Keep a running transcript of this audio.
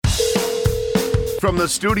From the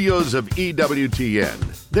studios of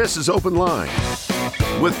EWTN, this is Open Line.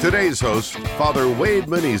 With today's host, Father Wade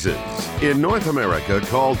Menezes. In North America,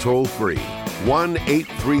 call toll-free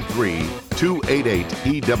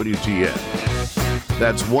 1-833-288-EWTN.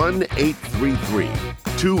 That's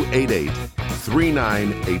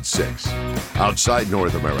 1-833-288-3986. Outside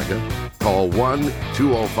North America, call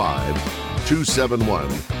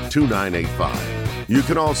 1-205-271-2985. You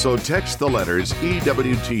can also text the letters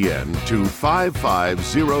EWTN to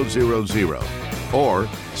 55000 or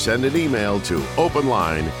send an email to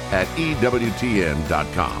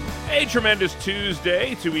openline@ewtn.com. A tremendous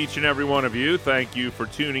Tuesday to each and every one of you. Thank you for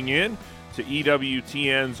tuning in to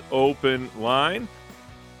EWTN's Open Line.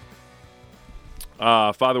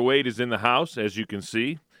 Father Wade is in the house, as you can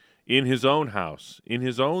see, in his own house, in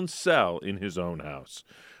his own cell, in his own house.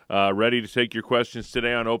 Ready to take your questions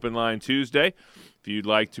today on Open Line Tuesday. If you'd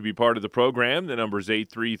like to be part of the program, the number is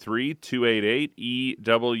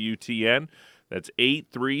 833-288-EWTN. That's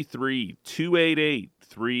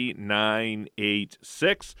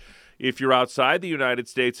 833-288-3986. If you're outside the United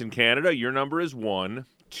States and Canada, your number is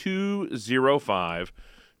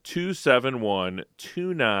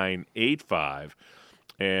 1-205-271-2985.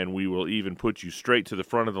 And we will even put you straight to the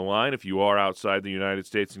front of the line if you are outside the United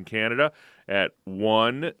States and Canada at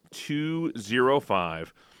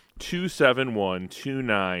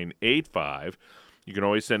 1-205-271-2985. You can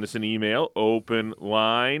always send us an email,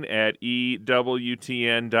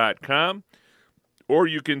 openline@ewtn.com, or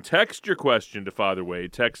you can text your question to Father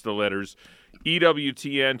Wade. Text the letters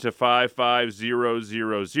EWTN to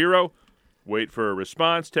 55000. Wait for a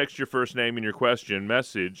response. Text your first name and your question,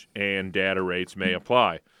 message, and data rates may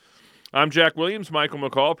apply. I'm Jack Williams, Michael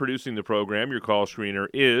McCall producing the program. Your call screener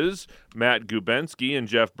is Matt Gubensky and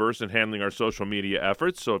Jeff Burson handling our social media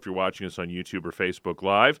efforts. So if you're watching us on YouTube or Facebook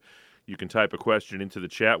Live, you can type a question into the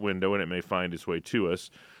chat window and it may find its way to us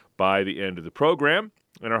by the end of the program.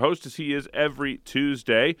 And our host, as he is every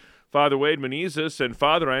Tuesday, Father Wade Menezes. And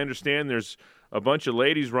Father, I understand there's a bunch of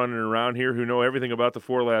ladies running around here who know everything about the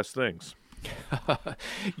four last things.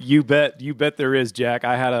 You bet there is, Jack.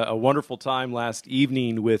 I had a wonderful time last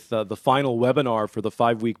evening with the final webinar for the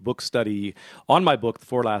 5-week book study on my book, The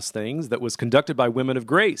Four Last Things, that was conducted by Women of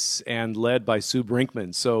Grace and led by Sue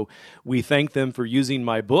Brinkman. So we thank them for using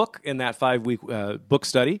my book in that 5-week book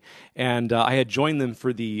study, and I had joined them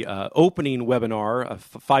for the opening webinar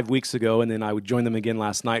 5 weeks ago, and then I would join them again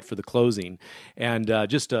last night for the closing. And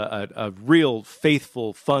just a real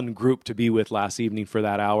faithful, fun group to be with last evening for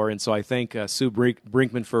that hour, and so I thank Sue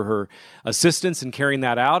Brinkman for her assistance in carrying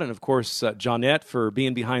that out, and of course Johnette for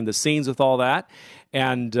being behind the scenes with all that.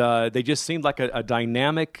 And they just seemed like a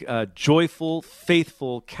dynamic, joyful,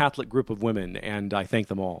 faithful Catholic group of women, and I thank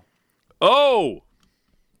them all. Oh,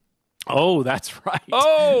 that's right.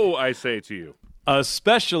 Oh, I say to you.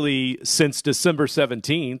 Especially since December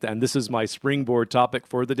 17th, and this is my springboard topic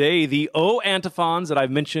for the day, the Antiphons that I've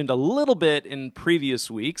mentioned a little bit in previous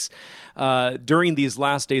weeks. During these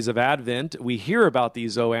last days of Advent, we hear about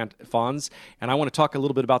these Antiphons, and I want to talk a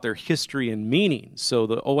little bit about their history and meaning. So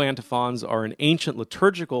the Antiphons are an ancient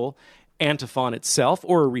liturgical antiphon itself,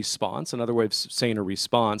 or a response, another way of saying a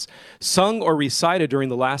response, sung or recited during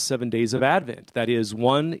the last 7 days of Advent. That is,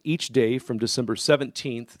 one each day from December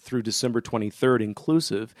 17th through December 23rd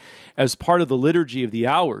inclusive, as part of the Liturgy of the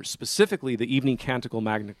Hours, specifically the evening canticle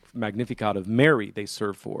Magnificat of Mary they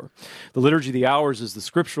serve for. The Liturgy of the Hours is the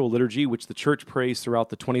scriptural liturgy which the Church prays throughout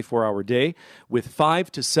the 24-hour day, with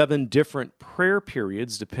 5 to 7 different prayer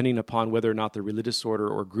periods, depending upon whether or not the religious order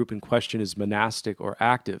or group in question is monastic or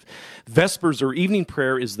active. Vespers or evening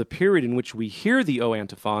prayer is the period in which we hear the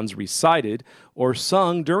Antiphons recited or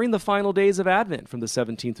sung during the final days of Advent, from the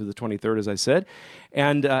 17th to the 23rd, as I said,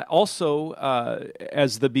 and also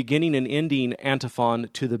as the beginning and ending antiphon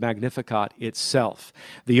to the Magnificat itself.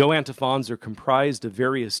 The Antiphons are comprised of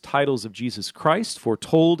various titles of Jesus Christ,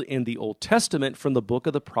 foretold in the Old Testament from the book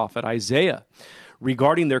of the prophet Isaiah.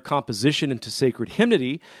 Regarding their composition into sacred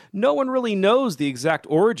hymnody, no one really knows the exact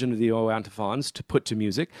origin of the Antiphons to put to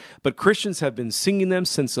music, but Christians have been singing them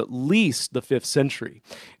since at least the 5th century.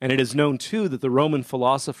 And it is known, too, that the Roman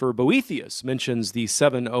philosopher Boethius mentions the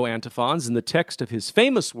 7 Antiphons in the text of his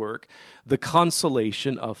famous work, The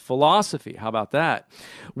Consolation of Philosophy. How about that?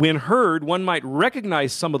 When heard, one might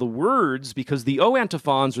recognize some of the words because the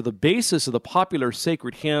Antiphons are the basis of the popular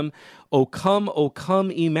sacred hymn, O come,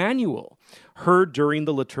 Emmanuel. heard during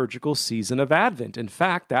the liturgical season of Advent. In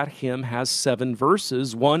fact, that hymn has 7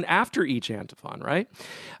 verses, one after each antiphon, right?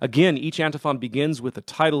 Again, each antiphon begins with the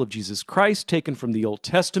title of Jesus Christ taken from the Old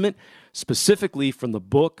Testament, specifically from the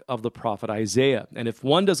book of the prophet Isaiah. And if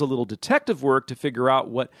one does a little detective work to figure out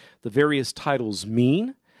what the various titles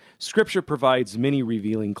mean, Scripture provides many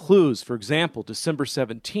revealing clues. For example, December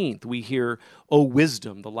 17th, we hear, O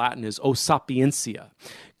wisdom, the Latin is O sapientia,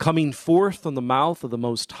 coming forth from the mouth of the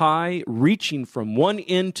Most High, reaching from one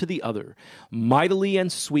end to the other, mightily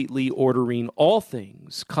and sweetly ordering all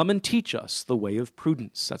things, come and teach us the way of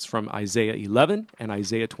prudence. That's from Isaiah 11 and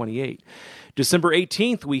Isaiah 28. December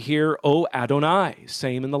 18th, we hear, O Adonai,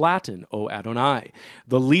 same in the Latin, O Adonai,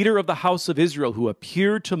 the leader of the house of Israel who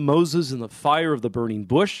appeared to Moses in the fire of the burning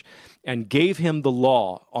bush and gave him the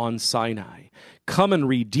law on Sinai. Come and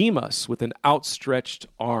redeem us with an outstretched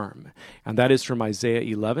arm. And that is from Isaiah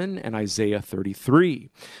 11 and Isaiah 33.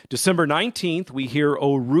 December 19th, we hear,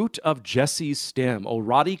 O root of Jesse's stem, O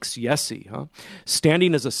radix Jesse,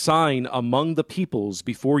 standing as a sign among the peoples,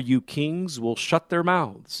 before you kings will shut their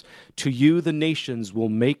mouths. To you the nations will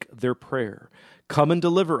make their prayer. Come and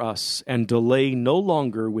deliver us, and delay no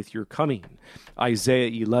longer with your coming. Isaiah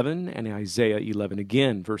 11 and Isaiah 11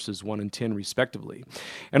 again, verses 1 and 10 respectively.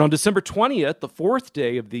 And on December 20th, the 4th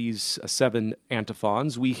day of these 7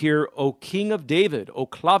 antiphons, we hear, O King of David, O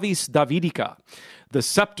clavis Davidica, the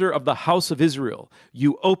scepter of the house of Israel.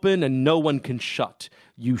 You open and no one can shut.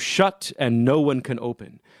 You shut and no one can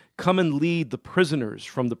open. Come and lead the prisoners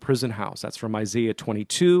from the prison house. That's from Isaiah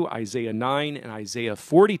 22, Isaiah 9, and Isaiah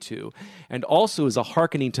 42. And also is a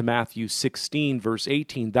hearkening to Matthew 16, verse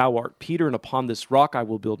 18. Thou art Peter, and upon this rock I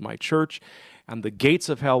will build my church, and the gates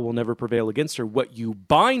of hell will never prevail against her. What you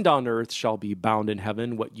bind on earth shall be bound in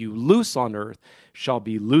heaven. What you loose on earth shall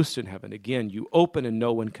be loosed in heaven. Again, you open and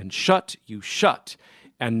no one can shut. You shut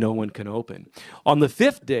and no one can open. On the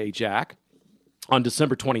 5th day, Jack, on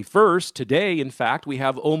December 21st, today, in fact, we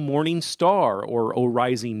have O Morning Star, or O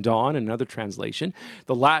Rising Dawn, another translation.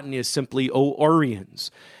 The Latin is simply O Oriens.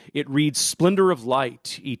 It reads, Splendor of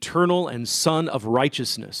light, eternal and sun of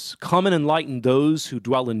righteousness, come and enlighten those who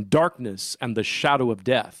dwell in darkness and the shadow of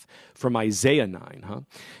death, from Isaiah 9.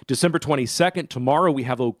 December 22nd, tomorrow we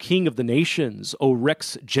have O King of the Nations, O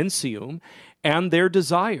Rex Gentium, and their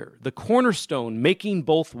desire, the cornerstone making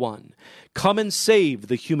both one. Come and save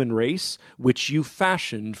the human race, which you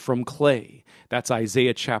fashioned from clay. That's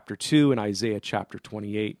Isaiah chapter 2 and Isaiah chapter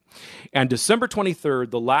 28. And December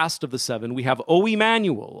 23rd, the last of the 7, we have O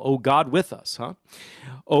Emmanuel, O God with us.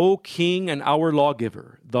 O King and our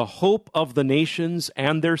lawgiver, the hope of the nations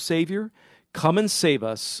and their Savior. Come and save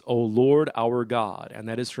us, O Lord our God. And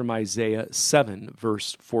that is from Isaiah 7,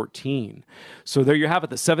 verse 14. So there you have it,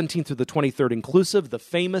 the 17th through the 23rd inclusive, the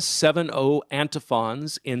famous 7-O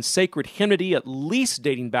antiphons in sacred hymnody, at least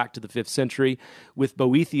dating back to the 5th century, with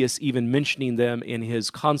Boethius even mentioning them in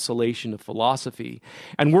his Consolation of Philosophy.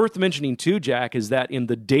 And worth mentioning too, Jack, is that in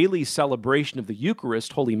the daily celebration of the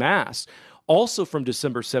Eucharist, Holy Mass, also from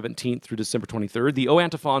December 17th through December 23rd, the O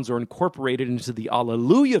antiphons are incorporated into the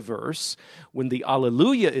Alleluia verse when the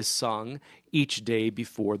Alleluia is sung each day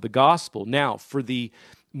before the Gospel. Now, for the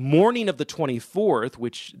morning of the 24th,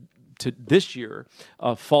 which to this year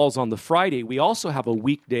falls on the Friday, we also have a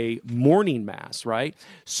weekday morning Mass, right?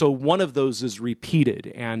 So one of those is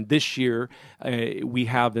repeated. And this year we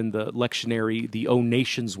have in the lectionary the O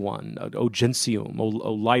Nations one, O Gentium, O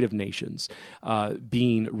Light of Nations,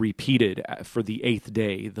 being repeated for the 8th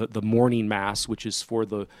day, the morning Mass, which is for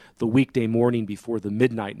the weekday morning before the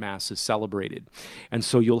midnight Mass is celebrated. And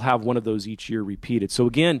so you'll have one of those each year repeated. So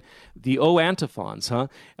again, the O antiphons,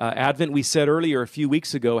 Advent, we said earlier a few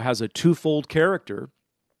weeks ago, has a twofold character.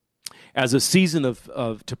 As a season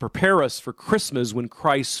to prepare us for Christmas when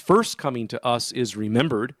Christ's first coming to us is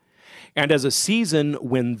remembered, and as a season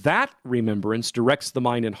when that remembrance directs the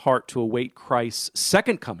mind and heart to await Christ's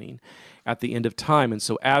second coming at the end of time. And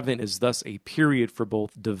so Advent is thus a period for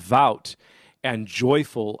both devout and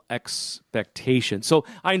joyful expectation. So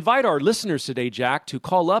I invite our listeners today, Jack, to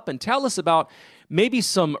call up and tell us about maybe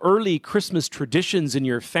some early Christmas traditions in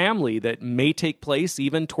your family that may take place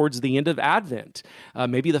even towards the end of Advent.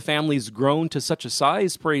 Maybe the family's grown to such a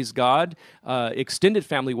size, praise God, extended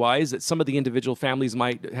family-wise, that some of the individual families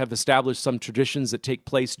might have established some traditions that take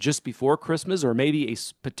place just before Christmas, or maybe a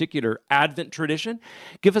particular Advent tradition.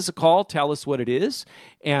 Give us a call, tell us what it is,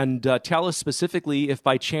 and tell us specifically if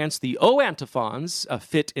by chance the O antiphons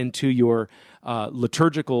fit into your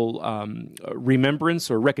liturgical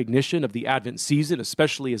remembrance or recognition of the Advent season,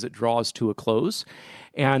 especially as it draws to a close.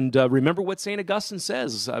 And remember what St. Augustine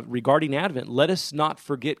says regarding Advent: let us not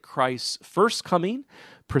forget Christ's first coming,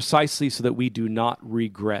 precisely so that we do not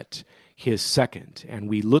regret his second. And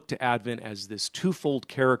we look to Advent as this twofold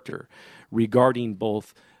character regarding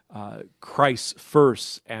both Christ's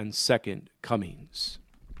first and second comings.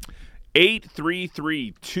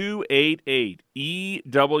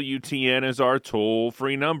 833-288-EWTN is our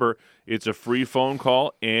toll-free number. It's a free phone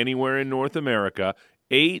call anywhere in North America.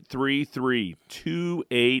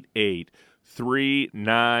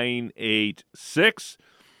 833-288-3986.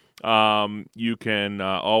 You can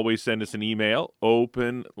always send us an email,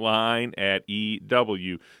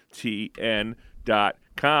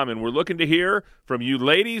 openline@EWTN.com. And we're looking to hear from you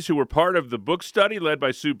ladies who were part of the book study led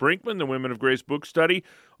by Sue Brinkman, the Women of Grace book study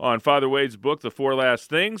on Father Wade's book, The Four Last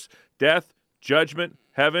Things, Death, Judgment,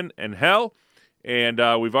 Heaven, and Hell. And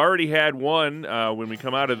we've already had one when we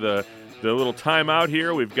come out of the little timeout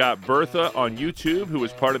here. We've got Bertha on YouTube, who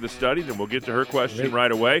was part of the study, and we'll get to her question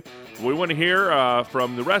right away. We want to hear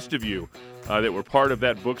from the rest of you that were part of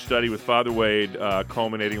that book study with Father Wade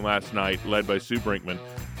culminating last night, led by Sue Brinkman.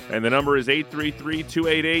 And the number is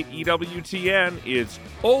 833-288-EWTN. It's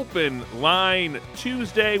Open Line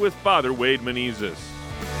Tuesday with Father Wade Menezes.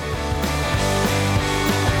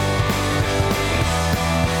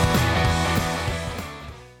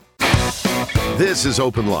 This is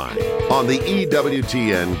Open Line on the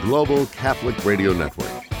EWTN Global Catholic Radio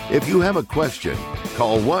Network. If you have a question,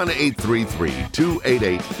 call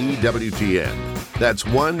 1-833-288-EWTN. That's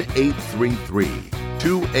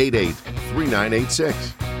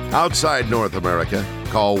 1-833-288-3986. Outside North America,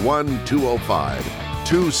 call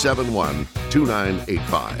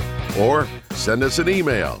 1-205-271-2985. Or send us an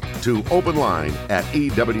email to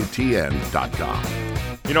openline@EWTN.com.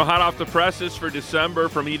 You know, hot off the presses for December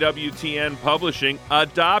from EWTN Publishing,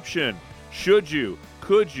 Adoption. Should you?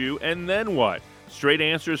 Could you? And then what? Straight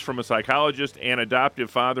answers from a psychologist and adoptive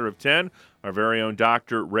father of 10, our very own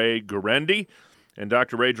Dr. Ray Guarendi. And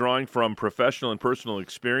Dr. Ray, drawing from professional and personal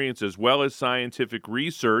experience as well as scientific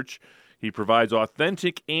research, he provides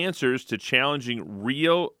authentic answers to challenging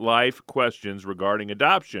real-life questions regarding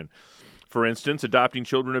adoption. For instance, adopting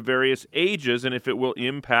children of various ages and if it will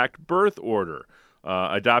impact birth order.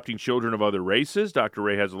 Adopting children of other races. Dr.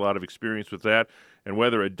 Ray has a lot of experience with that. And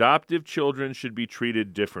whether adoptive children should be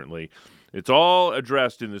treated differently. It's all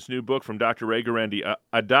addressed in this new book from Dr. Ray Guarendi,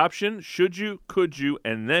 Adoption, Should You, Could You,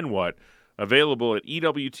 and Then What? Available at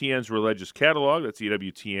EWTN's Religious Catalog. That's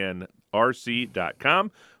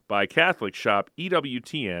EWTNRC.com. By Catholic Shop,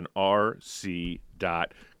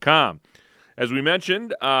 EWTNRC.com. As we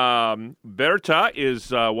mentioned, Berta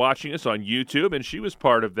is watching us on YouTube, and she was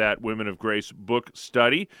part of that Women of Grace book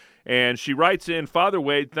study. And she writes in, Father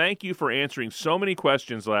Wade, thank you for answering so many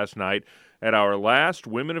questions last night at our last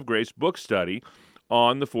Women of Grace book study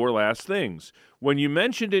on the Four Last Things. When you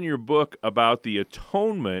mentioned in your book about the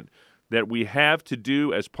atonement that we have to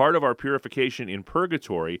do as part of our purification in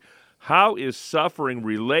purgatory, how is suffering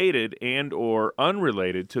related and or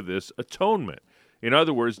unrelated to this atonement? In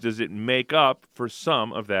other words, does it make up for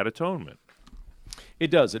some of that atonement?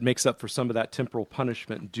 It does. It makes up for some of that temporal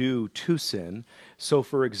punishment due to sin. So,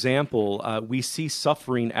 for example, we see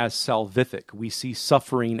suffering as salvific. We see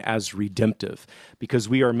suffering as redemptive because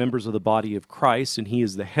we are members of the body of Christ, and He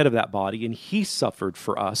is the head of that body, and He suffered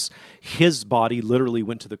for us. His body literally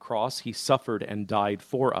went to the cross. He suffered and died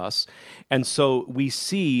for us. And so we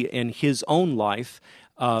see in His own life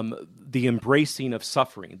the embracing of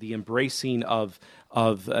suffering, the embracing of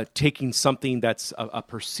taking something that's a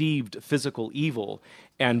perceived physical evil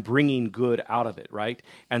and bringing good out of it, right?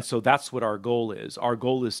 And so that's what our goal is. Our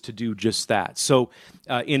goal is to do just that. So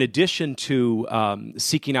in addition to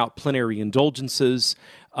seeking out plenary indulgences,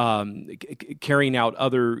 carrying out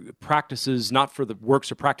other practices, not for the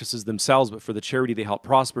works or practices themselves, but for the charity they help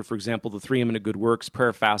prosper. For example, the three eminent good works,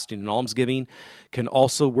 prayer, fasting, and almsgiving, can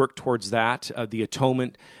also work towards that. The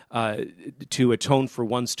atonement, to atone for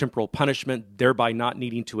one's temporal punishment, thereby not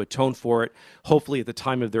needing to atone for it, hopefully at the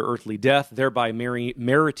time of their earthly death, thereby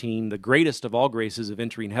meriting the greatest of all graces of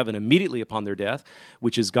entering heaven immediately upon their death,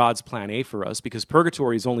 which is God's plan A for us, because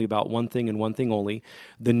purgatory is only about one thing and one thing only,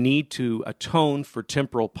 the need to atone for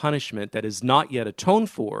temporal punishment that is not yet atoned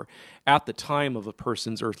for at the time of a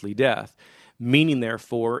person's earthly death. Meaning,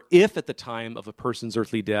 therefore, if at the time of a person's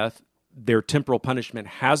earthly death their temporal punishment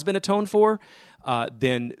has been atoned for,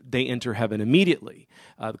 then they enter heaven immediately.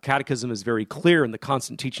 The Catechism is very clear in the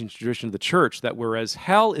constant teaching tradition of the Church that whereas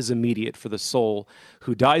hell is immediate for the soul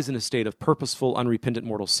who dies in a state of purposeful, unrepentant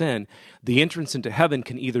mortal sin, the entrance into heaven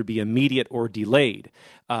can either be immediate or delayed.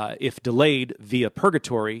 If delayed via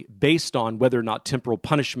purgatory, based on whether or not temporal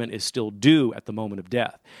punishment is still due at the moment of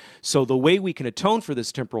death. So the way we can atone for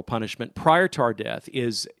this temporal punishment prior to our death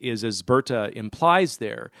is as Berta implies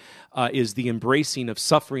there, is the embracing of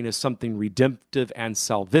suffering as something redemptive and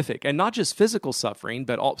salvific, and not just physical suffering,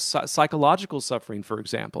 but psychological suffering, for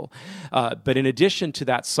example. But in addition to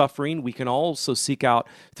that suffering, we can also seek out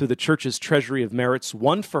through the Church's treasury of merits,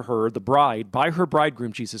 won for her, the bride, by her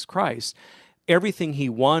bridegroom, Jesus Christ, everything he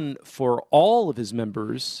won for all of his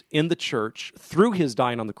members in the Church through his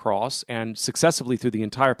dying on the cross and successively through the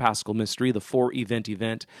entire Paschal mystery, the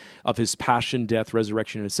four-event of his passion, death,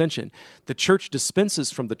 resurrection, and ascension. The Church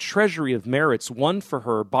dispenses from the treasury of merits won for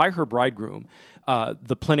her by her bridegroom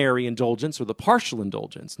the plenary indulgence or the partial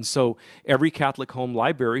indulgence. And so every Catholic home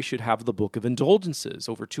library should have the Book of Indulgences,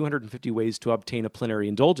 over 250 ways to obtain a plenary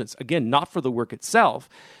indulgence. Again, not for the work itself,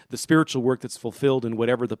 the spiritual work that's fulfilled in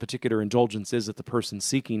whatever the particular indulgence is that the person's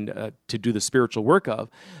seeking to do the spiritual work of,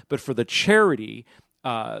 but for the charity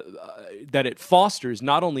that it fosters,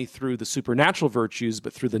 not only through the supernatural virtues,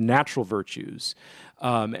 but through the natural virtues.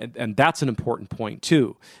 And that's an important point,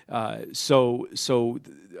 too.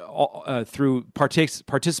 Through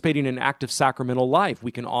participating in active sacramental life,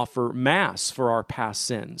 we can offer Mass for our past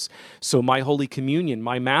sins. So my Holy Communion,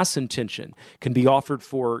 my Mass intention, can be offered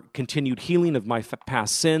for continued healing of my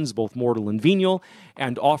past sins, both mortal and venial,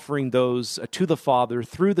 and offering those to the Father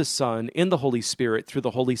through the Son in the Holy Spirit through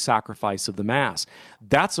the holy sacrifice of the Mass.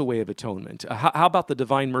 That's a way of atonement. How about the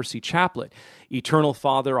Divine Mercy Chaplet? Eternal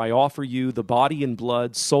Father, I offer you the body and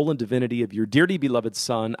blood, soul and divinity of your dearly beloved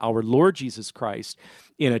Son, our Lord Jesus Christ,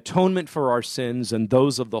 in atonement for our sins and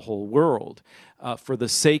those of the whole world. For the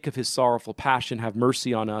sake of his sorrowful passion, have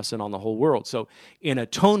mercy on us and on the whole world. So in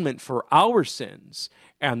atonement for our sins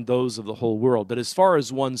and those of the whole world. But as far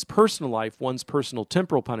as one's personal life, one's personal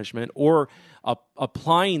temporal punishment, or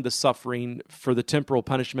applying the suffering for the temporal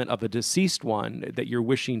punishment of a deceased one that you're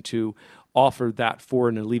wishing to offer that for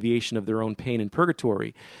an alleviation of their own pain in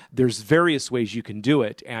purgatory, there's various ways you can do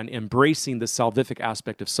it, and embracing the salvific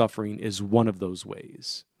aspect of suffering is one of those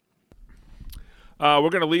ways.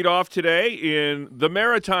 We're going to lead off today in the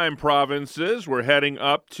Maritime provinces. We're heading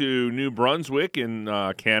up to New Brunswick in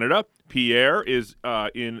Canada. Pierre is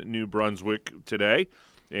in New Brunswick today,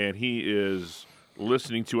 and he is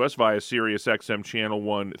listening to us via Sirius XM Channel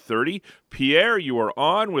 130. Pierre, you are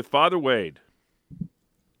on with Father Wade.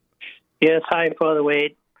 Yes, hi, Father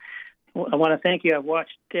Wade. I want to thank you. I've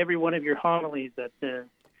watched every one of your homilies at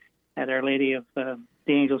Our Lady of the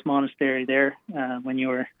Angels Monastery there when you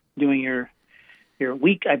were doing your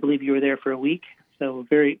week. I believe you were there for a week. So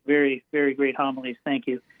very, very, very great homilies. Thank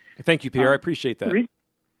you. Thank you, Pierre. I appreciate that.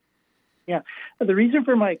 The reason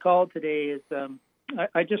for my call today is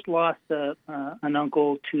I just lost an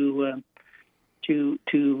uncle to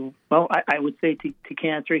I would say to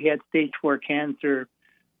cancer. He had stage 4 cancer.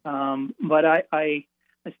 But I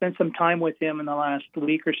spent some time with him in the last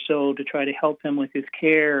week or so to try to help him with his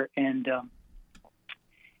care, and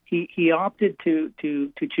he opted to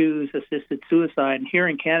choose assisted suicide. And here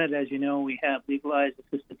in Canada, as you know, we have legalized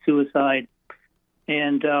assisted suicide,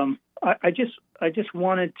 and I just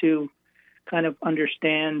wanted to kind of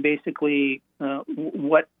understand basically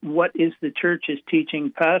what is the Church's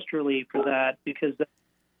teaching pastorally for that, because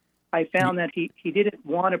I found that he didn't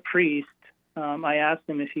want a priest. I asked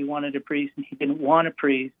him if he wanted a priest, and he didn't want a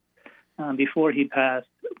priest before he passed.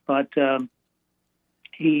 But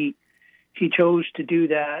he chose to do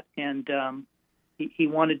that, and he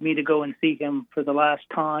wanted me to go and see him for the last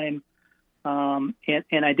time, and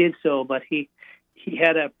I did so. But he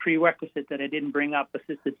had a prerequisite that I didn't bring up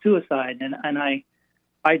assisted suicide, and I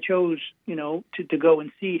chose, to go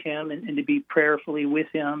and see him and to be prayerfully with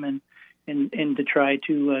him and to try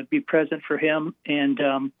to be present for him.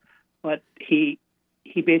 And but he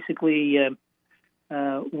basically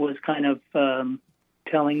was kind of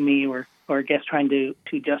telling me, or I guess trying to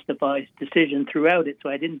justify his decision throughout it. So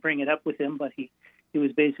I didn't bring it up with him, but he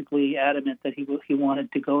was basically adamant that he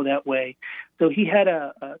wanted to go that way. So he had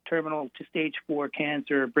a terminal to stage 4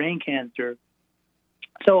 cancer, brain cancer.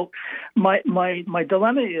 So my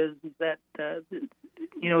dilemma is that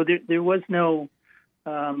there was no.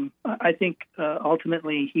 I think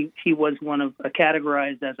ultimately he was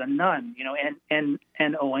categorized as a nun,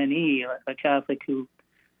 N-O-N-E, a Catholic who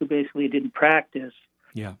basically didn't practice.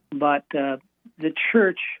 Yeah. But the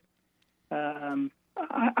Church,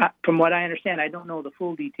 from what I understand, I don't know the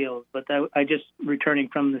full details, but I just returning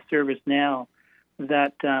from the service now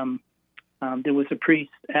that there was a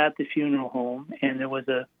priest at the funeral home, and there was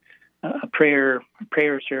a prayer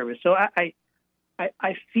service. So I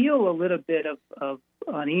feel a little bit of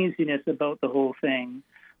uneasiness about the whole thing.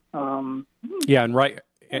 Yeah,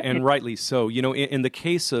 and rightly so. In the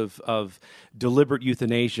case of deliberate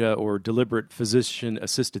euthanasia or deliberate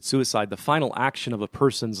physician-assisted suicide, the final action of a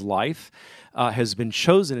person's life has been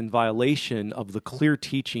chosen in violation of the clear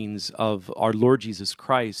teachings of our Lord Jesus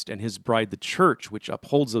Christ and His bride, the Church, which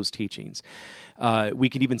upholds those teachings. We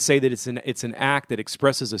could even say that it's an act that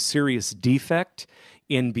expresses a serious defect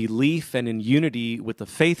in belief and in unity with the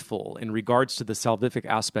faithful in regards to the salvific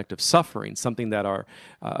aspect of suffering, something that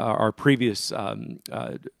our previous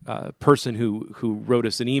person who wrote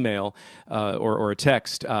us an email or a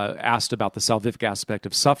text asked about the salvific aspect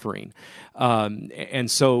of suffering.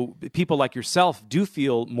 And so people like yourself do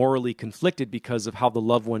feel morally conflicted because of how the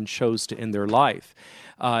loved one chose to end their life.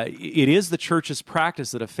 It is the Church's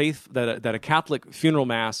practice that a Catholic funeral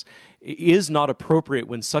mass is not appropriate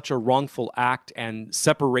when such a wrongful act and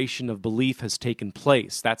separation of belief has taken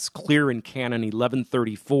place. That's clear in Canon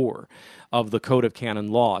 1134 of the Code of Canon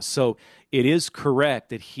Law. So it is correct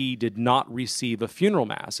that he did not receive a funeral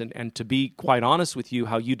mass. And to be quite honest with you,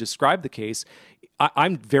 how you described the case,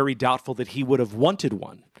 I'm very doubtful that he would have wanted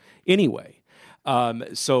one anyway.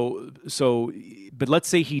 But let's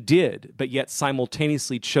say he did, but yet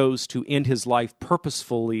simultaneously chose to end his life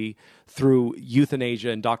purposefully through euthanasia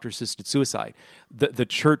and doctor-assisted suicide. The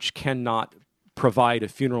Church cannot provide a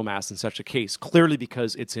funeral mass in such a case, clearly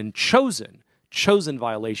because it's in chosen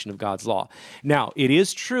violation of God's law. Now, it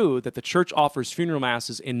is true that the Church offers funeral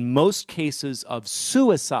masses in most cases of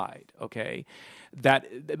suicide, okay?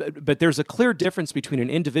 But there's a clear difference between an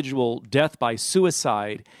individual death by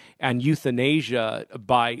suicide and euthanasia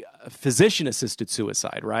by physician-assisted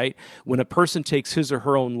suicide, right? When a person takes his or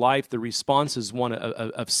her own life, the response is one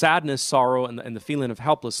of sadness, sorrow, and the feeling of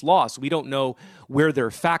helpless loss. We don't know where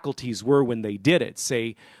their faculties were when they did it,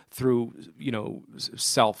 say through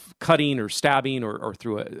self-cutting or stabbing or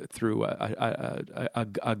through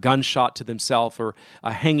a gunshot to themselves or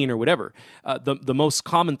a hanging or whatever. The most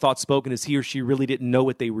common thought spoken is he or she really didn't know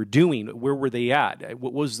what they were doing. Where were they at?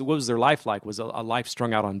 What was their life like? Was a life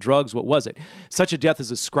strung out on drugs? What was it? Such a death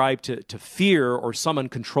is ascribed to fear or some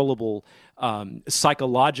uncontrollable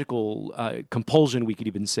psychological compulsion, we could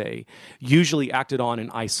even say, usually acted on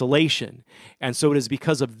in isolation. And so it is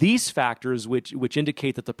because of these factors which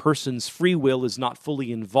indicate that the person's free will is not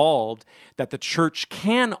fully involved that the Church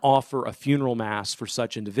can offer a funeral mass for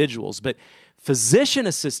such individuals. But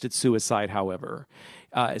physician-assisted suicide, however,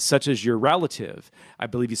 such as your relative, I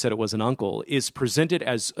believe you said it was an uncle, is presented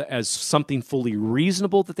as something fully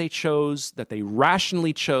reasonable that they chose, that they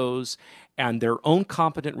rationally chose, and their own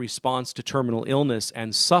competent response to terminal illness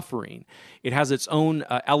and suffering. It has its own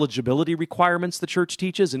eligibility requirements, the Church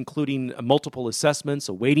teaches, including multiple assessments,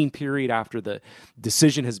 a waiting period after the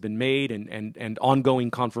decision has been made, and ongoing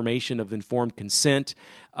confirmation of informed consent,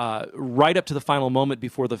 right up to the final moment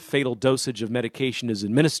before the fatal dosage of medication is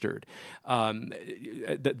administered.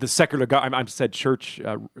 The secular government, I said Church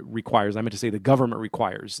requires, I meant to say the government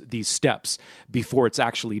requires these steps before it's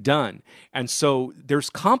actually done. And so there's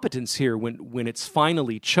competence here when it's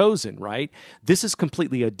finally chosen, right? This is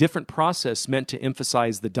completely a different process meant to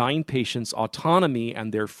emphasize the dying patient's autonomy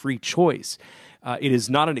and their free choice. It is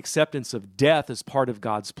not an acceptance of death as part of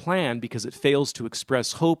God's plan because it fails to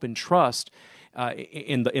express hope and trust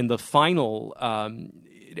in the final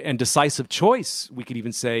and decisive choice, we could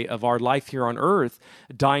even say, of our life here on earth,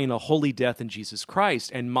 dying a holy death in Jesus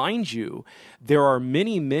Christ. And mind you, there are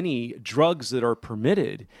many, many drugs that are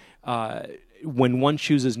permitted when one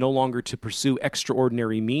chooses no longer to pursue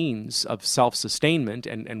extraordinary means of self-sustainment.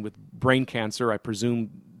 And with brain cancer, I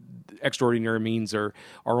presume extraordinary means are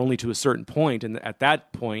only to a certain point. And at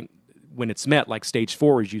that point, when it's met, like stage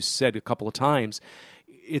 4, as you said a couple of times,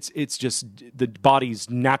 it's just the body's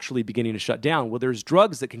naturally beginning to shut down. Well, there's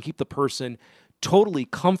drugs that can keep the person totally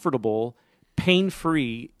comfortable,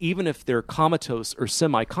 pain-free, even if they're comatose or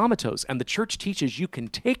semi-comatose. And the Church teaches you can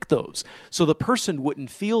take those so the person wouldn't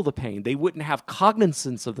feel the pain. They wouldn't have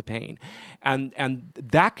cognizance of the pain. And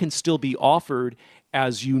that can still be offered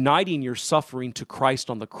as uniting your suffering to Christ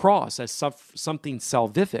on the cross, as something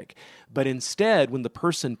salvific. But instead, when the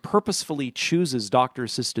person purposefully chooses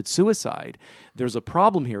doctor-assisted suicide, there's a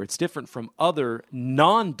problem here. It's different from other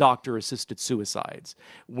non-doctor-assisted suicides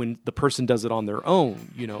when the person does it on their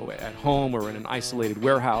own, at home or in an isolated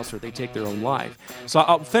warehouse, or they take their own life. So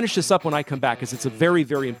I'll finish this up when I come back, because it's a very,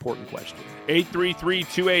 very important question.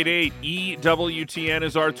 833-288-EWTN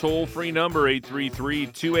is our toll-free number,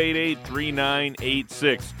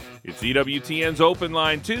 833-288-3986. It's EWTN's Open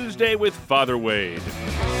Line Tuesday with Father Wade.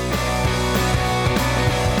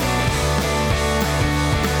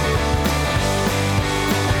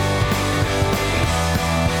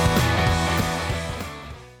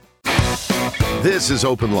 This is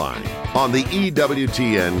Open Line on the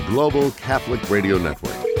EWTN Global Catholic Radio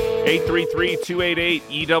Network.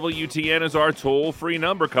 833-288-EWTN is our toll-free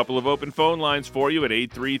number. A couple of open phone lines for you at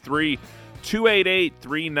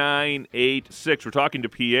 833-288-3986. We're talking to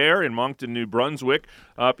Pierre in Moncton, New Brunswick,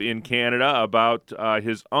 up in Canada, about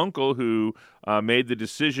his uncle who made the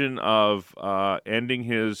decision of ending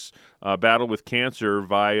his battle with cancer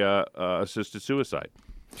via assisted suicide.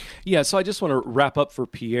 Yeah, so I just want to wrap up for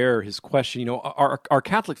Pierre his question. Our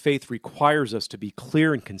Catholic faith requires us to be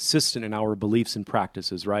clear and consistent in our beliefs and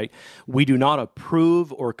practices, right? We do not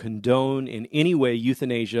approve or condone in any way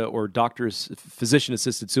euthanasia or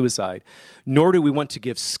physician-assisted suicide, nor do we want to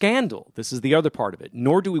give scandal. This is the other part of it.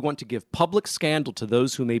 Nor do we want to give public scandal to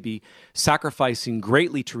those who may be sacrificing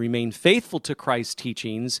greatly to remain faithful to Christ's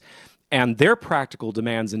teachings and their practical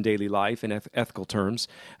demands in daily life in ethical terms.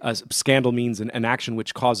 Scandal means an action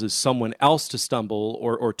which causes someone else to stumble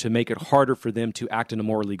or to make it harder for them to act in a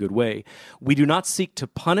morally good way. We do not seek to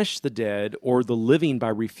punish the dead or the living by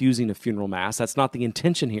refusing a funeral mass. That's not the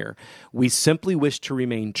intention here. We simply wish to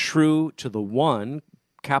remain true to the one,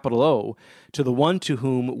 capital O, to the one to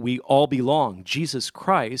whom we all belong, Jesus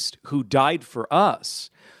Christ, who died for us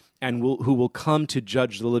and who will come to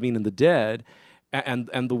judge the living and the dead,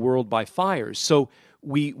 and the world by fires. So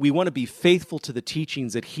we want to be faithful to the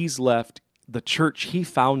teachings that he's left, the church he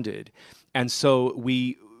founded. And so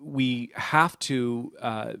we have to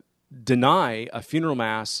deny a funeral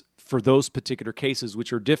mass for those particular cases,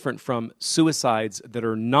 which are different from suicides that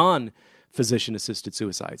are non-physician-assisted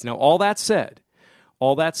suicides. Now, all that said,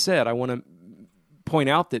 I want to point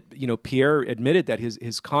out that, Pierre admitted that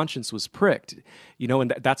his conscience was pricked,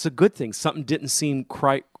 and that's a good thing. Something didn't seem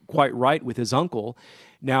quite right with his uncle.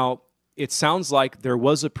 Now, it sounds like there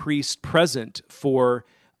was a priest present for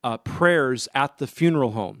prayers at the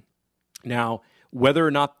funeral home. Now, whether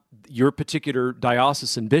or not your particular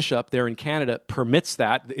diocesan bishop there in Canada permits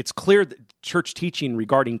that, it's clear that church teaching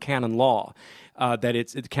regarding canon law, that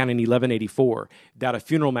it's canon 1184, that a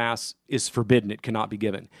funeral mass is forbidden, it cannot be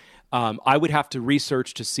given. I would have to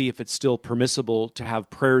research to see if it's still permissible to have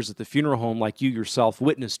prayers at the funeral home like you yourself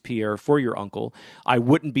witnessed, Pierre, for your uncle. I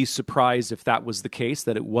wouldn't be surprised if that was the case,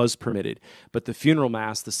 that it was permitted. But the funeral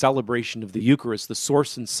mass, the celebration of the Eucharist, the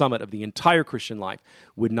source and summit of the entire Christian life,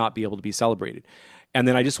 would not be able to be celebrated. And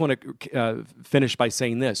then I just want to finish by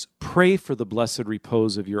saying this. Pray for the blessed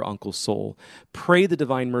repose of your uncle's soul. Pray the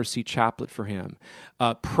Divine Mercy Chaplet for him.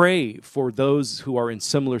 Pray for those who are in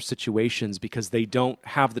similar situations because they don't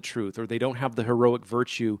have the truth or they don't have the heroic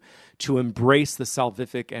virtue to embrace the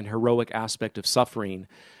salvific and heroic aspect of suffering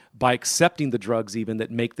by accepting the drugs even that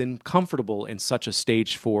make them comfortable in such a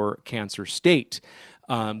stage 4 cancer state.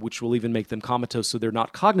 Which will even make them comatose so they're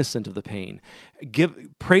not cognizant of the pain.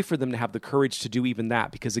 Pray for them to have the courage to do even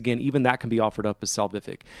that, because again, even that can be offered up as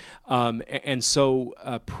salvific. And so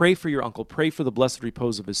pray for your uncle, pray for the blessed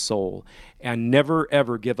repose of his soul, and never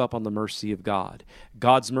ever give up on the mercy of God.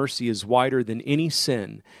 God's mercy is wider than any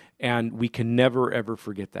sin, and we can never, ever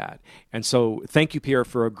forget that. And so thank you, Pierre,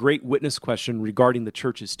 for a great witness question regarding the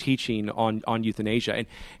church's teaching on euthanasia.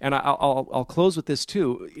 And I'll close with this,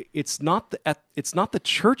 too. It's not the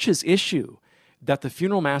church's issue that the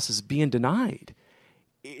funeral mass is being denied.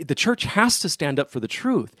 The church has to stand up for the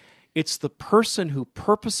truth. It's the person who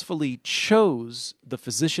purposefully chose the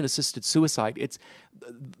physician-assisted suicide.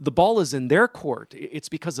 The ball is in their court. It's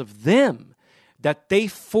because of them that they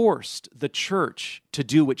forced the church to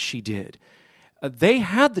do what she did. They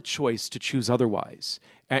had the choice to choose otherwise,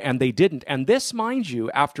 and they didn't. And this, mind you,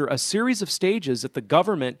 after a series of stages that the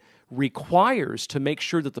government requires to make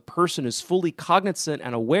sure that the person is fully cognizant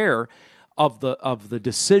and aware of the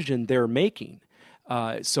decision they're making.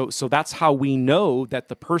 So that's how we know that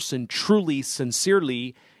the person truly,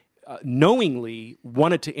 sincerely, knowingly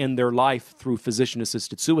wanted to end their life through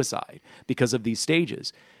physician-assisted suicide because of these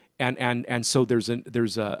stages. And so there's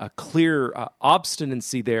a clear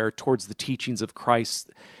obstinacy there towards the teachings of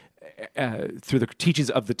Christ through the teachings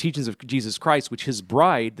of Jesus Christ, which his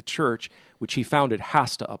bride, the church, which he founded,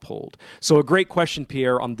 has to uphold. So a great question,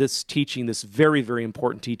 Pierre, on this teaching, this very, very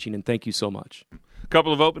important teaching, and thank you so much.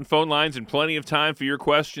 Couple of open phone lines and plenty of time for your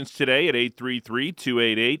questions today at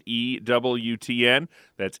 833-288-EWTN.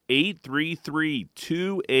 That's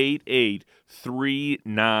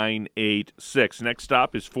 833-288-3986. Next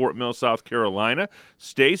stop is Fort Mill, South Carolina.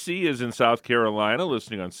 Stacy is in South Carolina,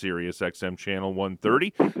 listening on Sirius XM Channel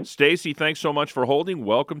 130. Stacy, thanks so much for holding.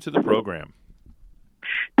 Welcome to the program.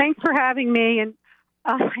 Thanks for having me. And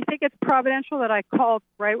I think it's providential that I called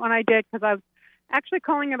right when I did, because I was actually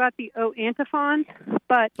calling about the Antiphons,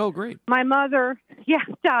 but great. My mother,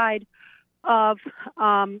 died of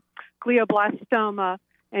glioblastoma,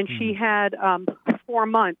 and she had 4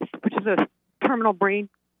 months, which is a terminal brain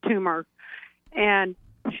tumor, and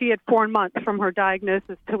she had 4 months from her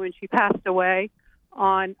diagnosis to when she passed away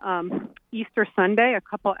on Easter Sunday, a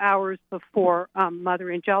couple hours before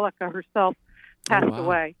Mother Angelica herself passed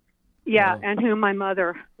away. Yeah, wow. And whom my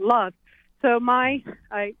mother loved. So I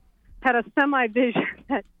had a semi-vision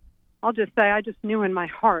that I'll just say I just knew in my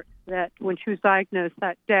heart that when she was diagnosed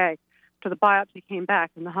that day, after the biopsy came back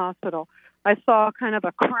in the hospital, I saw kind of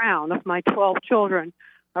a crown of my 12 children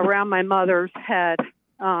around my mother's head,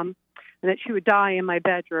 and that she would die in my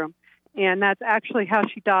bedroom. And that's actually how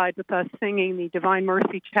she died, with us singing the Divine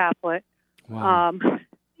Mercy Chaplet. Wow.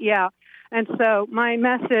 And so my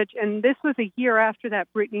message, and this was a year after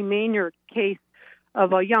that Brittany Maynard case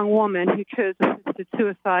of a young woman who chose assisted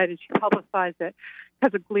suicide, and she publicized it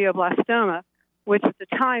because of glioblastoma, which at the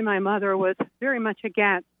time my mother was very much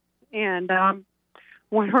against. And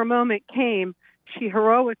when her moment came, she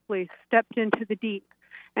heroically stepped into the deep,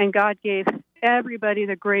 and God gave everybody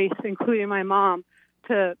the grace, including my mom,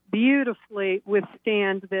 to beautifully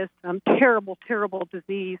withstand this terrible, terrible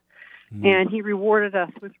disease. And he rewarded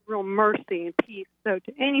us with real mercy and peace. So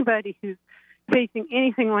to anybody who's facing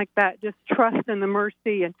anything like that, just trust in the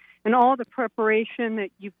mercy and all the preparation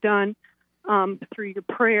that you've done through your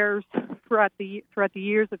prayers throughout the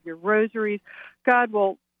years of your rosaries. God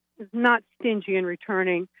is not stingy in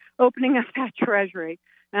opening up that treasury,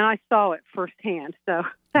 and I saw it firsthand. So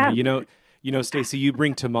Stacy, you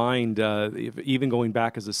bring to mind, even going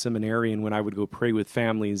back as a seminarian, when I would go pray with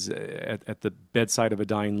families at the bedside of a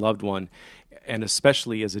dying loved one, and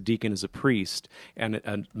especially as a deacon, as a priest,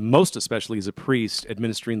 and most especially as a priest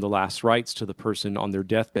administering the last rites to the person on their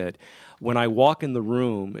deathbed. When I walk in the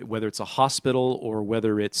room, whether it's a hospital or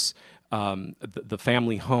whether it's the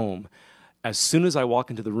family home, as soon as I walk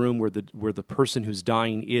into the room where the person who's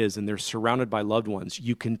dying is, and they're surrounded by loved ones,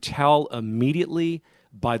 you can tell immediately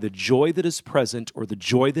by the joy that is present or the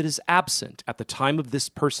joy that is absent at the time of this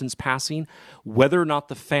person's passing, whether or not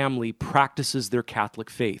the family practices their Catholic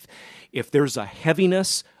faith. If there's a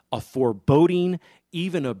heaviness, a foreboding,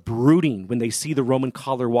 even a brooding when they see the Roman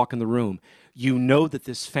collar walk in the room, you know that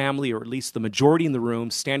this family, or at least the majority in the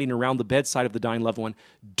room, standing around the bedside of the dying loved one,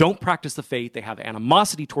 don't practice the faith. They have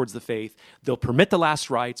animosity towards the faith. They'll permit the last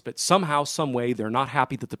rites, but somehow, some way, they're not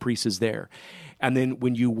happy that the priest is there. And then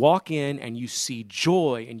when you walk in and you see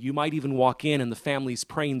joy, and you might even walk in and the family's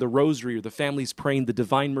praying the rosary, or the family's praying the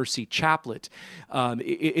Divine Mercy Chaplet,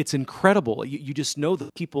 it's incredible. You just know the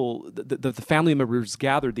people, the family members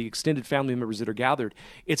gathered, the extended family members that are gathered.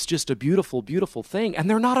 It's just a beautiful, beautiful thing. And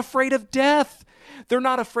they're not afraid of death. They're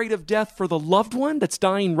not afraid of death for the loved one that's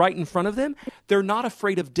dying right in front of them. They're not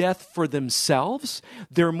afraid of death for themselves.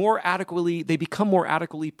 They become more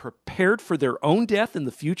adequately prepared for their own death in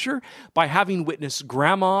the future by having witnessed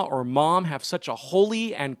grandma or mom have such a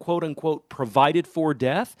holy and quote-unquote provided for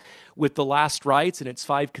death with the last rites and its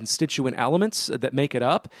 5 constituent elements that make it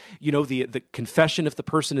up. You know, the confession if the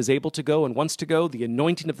person is able to go and wants to go, the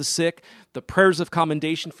anointing of the sick, the prayers of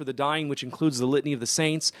commendation for the dying, which includes the litany of the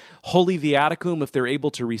saints, holy viaticum if they're able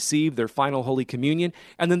to receive their final Holy Communion,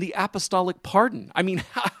 and then the apostolic pardon. I mean,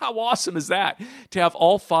 how awesome is that? To have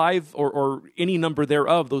all 5 or any number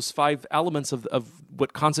thereof, those 5 elements of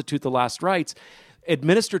what constitute the last rites,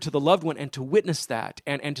 administer to the loved one, and to witness that,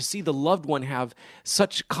 and to see the loved one have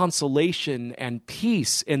such consolation and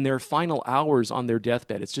peace in their final hours on their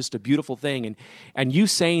deathbed. It's just a beautiful thing. And you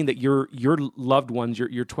saying that your loved ones,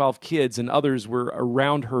 your 12 kids and others were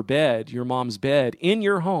around her bed, your mom's bed, in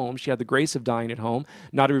your home. She had the grace of dying at home.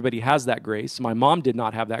 Not everybody has that grace. My mom did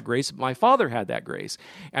not have that grace, but my father had that grace.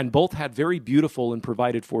 And both had very beautiful and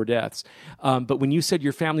provided for deaths. But when you said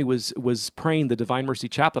your family was praying the Divine Mercy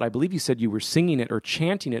Chaplet, I believe you said you were singing it it or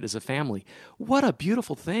chanting it as a family. What a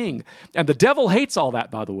beautiful thing. And the devil hates all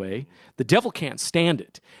that, by the way. The devil can't stand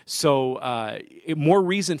it. So more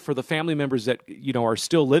reason for the family members that are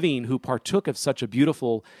still living who partook of such a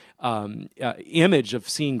beautiful image of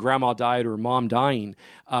seeing grandma died or mom dying,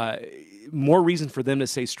 more reason for them to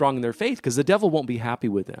stay strong in their faith, because the devil won't be happy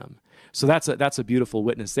with them. So that's a beautiful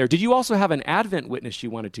witness there. Did you also have an Advent witness you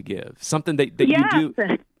wanted to give? Something that yes. you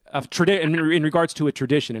do in regards to a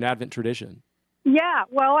tradition, an Advent tradition? Yeah,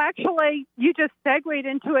 well, actually, you just segued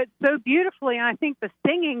into it so beautifully, and I think the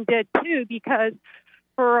singing did too, because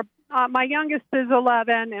for my youngest is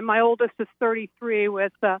 11 and my oldest is 33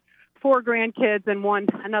 with 4 grandkids and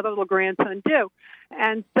another little grandson too.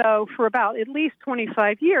 And so for about at least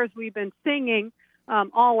 25 years, we've been singing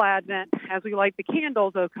all Advent as we light the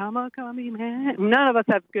candles. Oh, come, man. None of us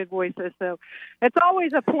have good voices, so it's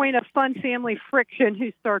always a point of fun family friction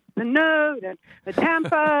who starts the note and the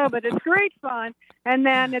tempo, but it's great fun. And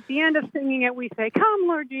then at the end of singing it, we say, come,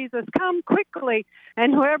 Lord Jesus, come quickly.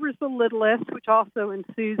 And whoever's the littlest, which also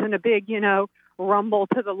ensues in a big, rumble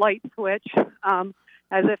to the light switch, as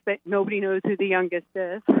if nobody knows who the youngest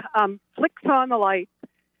is, flicks on the light.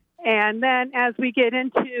 And then as we get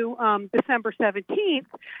into December 17th,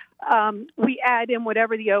 we add in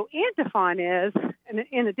whatever the O antiphon is,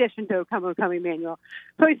 in addition to O Come, Emmanuel.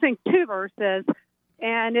 So we sing 2 verses,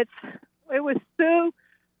 and it was so,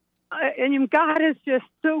 and God is just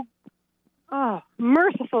so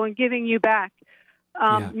merciful in giving you back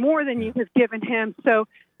more than you have given him. So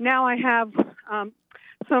now I have some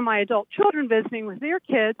of my adult children visiting with their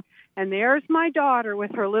kids, and there's my daughter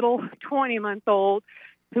with her little 20-month-old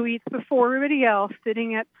who eats before everybody else,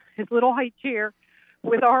 sitting at his little high chair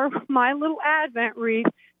with my little Advent wreath,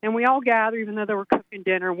 and we all gather, even though they were cooking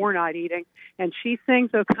dinner, we're not eating. And she sings,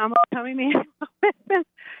 "Oh, come, Emmanuel," and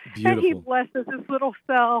he blesses his little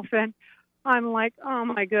self. And I'm like, oh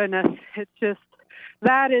my goodness, it's just,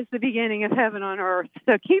 that is the beginning of heaven on earth.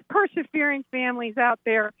 So keep persevering, families out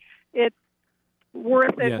there. It's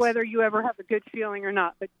worth it, whether you ever have a good feeling or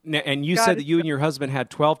not. But and you said that you and your husband had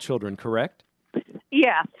 12 children, correct?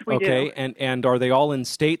 Yes, we do. Okay, and are they all in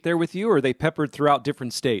state there with you, or are they peppered throughout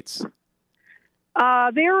different states?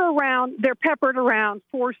 They're peppered around.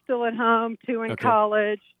 4 still at home, 2 in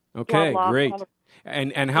college. Okay, blah, blah, great. blah.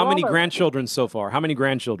 And how many grandchildren so far? How many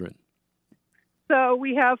grandchildren? So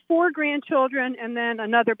we have 4 grandchildren, and then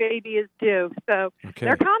another baby is due. So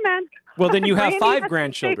they're coming. Well, then you have 5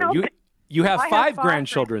 grandchildren. You have 5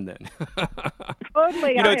 grandchildren then.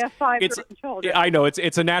 Totally, I have 5 grandchildren. I know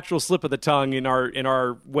it's a natural slip of the tongue in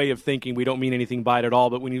our way of thinking. We don't mean anything by it at all.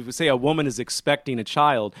 But when you say a woman is expecting a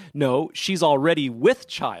child, no, she's already with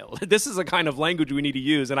child. This is a kind of language we need to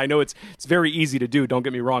use, and I know it's very easy to do. Don't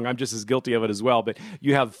get me wrong; I'm just as guilty of it as well. But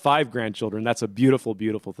you have 5 grandchildren. That's a beautiful,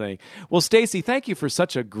 beautiful thing. Well, Stacy, thank you for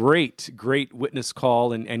such a great witness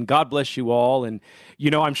call, and God bless you all. And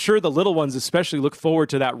I'm sure the little ones especially look forward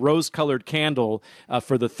to that rose-colored candle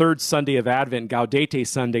for the 3rd Sunday of Advent, Gaudete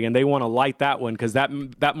Sunday, and they want to light that one because that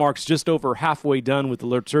marks just over halfway done with the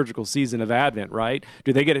liturgical season of Advent, right?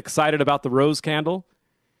 Do they get excited about the rose candle?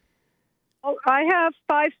 Oh, I have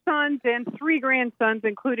 5 sons and 3 grandsons,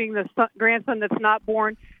 including the grandson that's not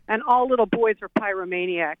born, and all little boys are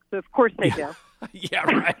pyromaniacs, so of course they do. Yeah,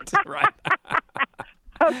 right.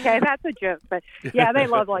 Okay, that's a joke, but yeah, they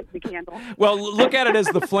love lighting the candle. Well, look at it as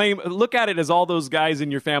the flame. Look at it as all those guys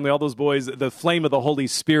in your family, all those boys, the flame of the Holy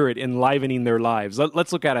Spirit enlivening their lives.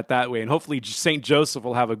 Let's look at it that way, and hopefully Saint Joseph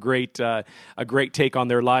will have a great take on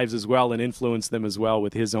their lives as well, and influence them as well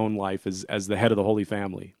with his own life as the head of the Holy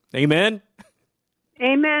Family. Amen.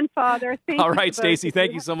 Amen, Father. Thank you. All right, Stacy.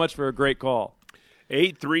 Thank you so much for a great call.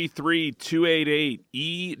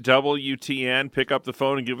 833-288-EWTN. Pick up the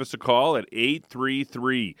phone and give us a call at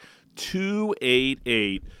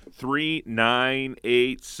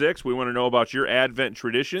 833-288-3986. We want to know about your Advent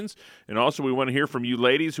traditions, and also we want to hear from you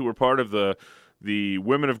ladies who were part of the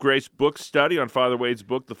Women of Grace book study on Father Wade's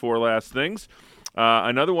book, The 4 Last Things.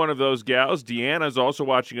 Another one of those gals, Deanna, is also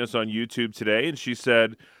watching us on YouTube today, and she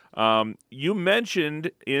said, you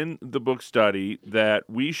mentioned in the book study that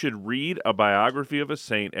we should read a biography of a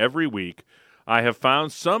saint every week. I have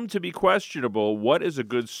found some to be questionable. What is a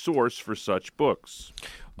good source for such books?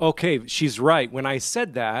 Okay, she's right. When I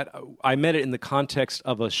said that, I meant it in the context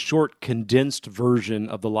of a short, condensed version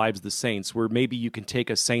of the lives of the saints, where maybe you can take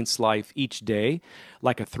a saint's life each day,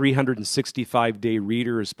 like a 365-day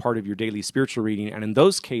reader as part of your daily spiritual reading. And in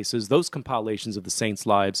those cases, those compilations of the saints'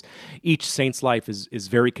 lives, each saint's life is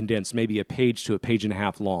very condensed, maybe a page to a page and a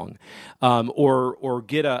half long. Or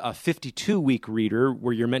get a 52-week reader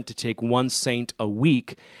where you're meant to take one saint a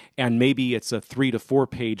week and maybe it's a 3 to 4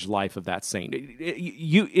 page life of that saint.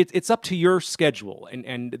 It's up to your schedule,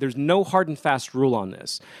 and there's no hard and fast rule on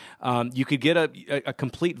this. You could get a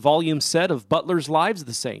complete volume set of Butler's Lives of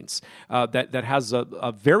the Saints that has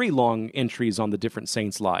a very long entries on the different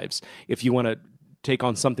saints' lives. If you want to take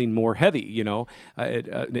on something more heavy,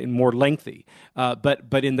 and more lengthy.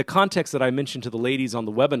 But in the context that I mentioned to the ladies on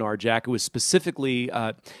the webinar, Jack, it was specifically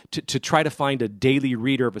to try to find a daily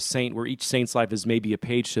reader of a saint where each saint's life is maybe a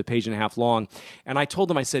page to a page and a half long. And I told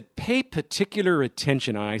them, I said, pay particular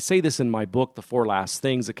attention. And I say this in my book, The Four Last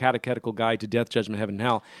Things, A Catechetical Guide to Death, Judgment, Heaven, and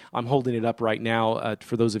Hell. I'm holding it up right now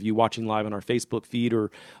for those of you watching live on our Facebook feed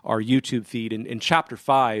or our YouTube feed. In chapter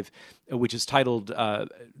 5, which is titled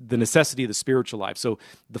The Necessity of the Spiritual Life. So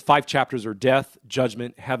the 5 chapters are death,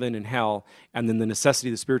 judgment, heaven, and hell, and then the necessity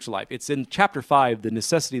of the spiritual life. It's in chapter 5, The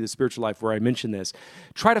Necessity of the Spiritual Life, where I mention this.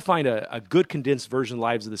 Try to find a good condensed version of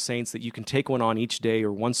Lives of the Saints that you can take one on each day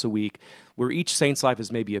or once a week, where each saint's life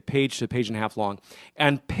is maybe a page to a page and a half long,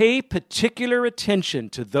 and pay particular attention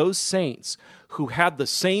to those saints who had the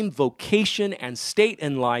same vocation and state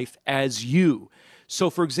in life as you. So,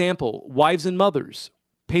 for example, wives and mothers,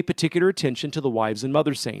 pay particular attention to the wives and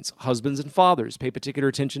mother saints. Husbands and fathers, pay particular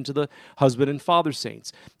attention to the husband and father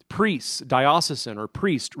saints. Priests, diocesan or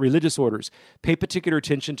priest, religious orders, pay particular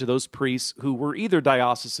attention to those priests who were either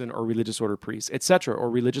diocesan or religious order priests, etc., or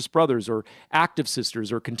religious brothers or active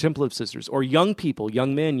sisters or contemplative sisters, or young people,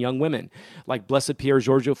 young men, young women, like Blessed Pier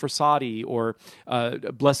Giorgio Frassati or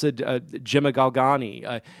Blessed Gemma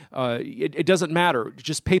Galgani. It doesn't matter.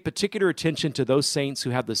 Just pay particular attention to those saints who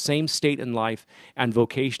have the same state in life and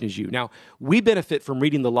vocation as you. Now, we benefit from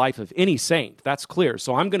reading the life of any saint. That's clear.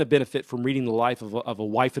 So I'm going to benefit from reading the life of a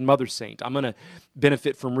wife and mother saint. I'm going to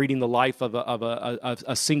benefit from reading the life of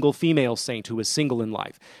a single female saint who is single in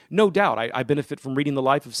life. No doubt. I benefit from reading the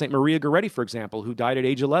life of St. Maria Goretti, for example, who died at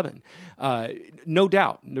age 11. No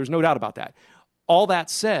doubt. There's no doubt about that. All that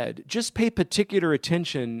said, just pay particular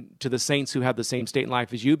attention to the saints who have the same state in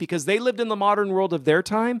life as you, because they lived in the modern world of their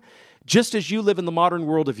time just as you live in the modern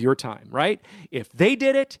world of your time, right? If they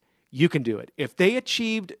did it, you can do it. If they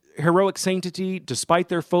achieved heroic sanctity despite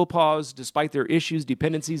their faux pas, despite their issues,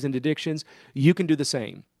 dependencies, and addictions, you can do the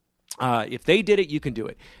same. If they did it, you can do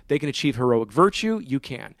it. They can achieve heroic virtue, you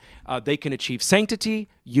can. They can achieve sanctity,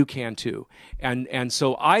 you can too. And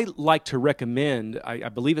so I like to recommend, I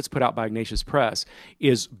believe it's put out by Ignatius Press,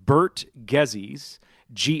 is Bert Gezzi's,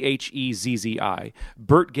 G-H-E-Z-Z-I,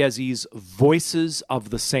 Bert Gezzi's Voices of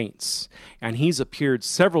the Saints. And he's appeared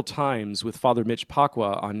several times with Father Mitch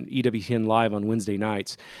Pacwa on EWTN Live on Wednesday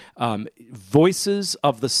nights. Voices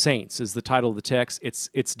of the Saints is the title of the text.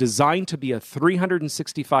 It's designed to be a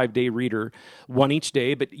 365-day reader, one each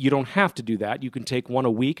day, but you don't have to do that. You can take one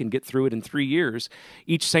a week and get through it in 3 years.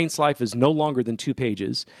 Each saint's life is no longer than 2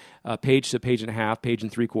 pages, page to page and a half, page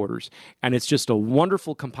and 3/4. And it's just a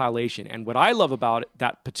wonderful compilation. And what I love about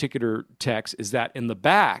that particular text is that in the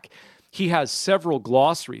back, he has several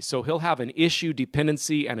glossaries. So he'll have an issue,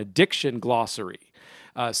 dependency, and addiction glossary.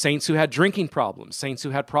 Saints who had drinking problems, saints who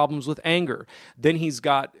had problems with anger. Then he's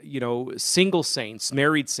got, single saints,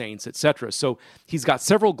 married saints, etc. So he's got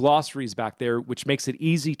several glossaries back there, which makes it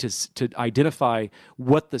easy to identify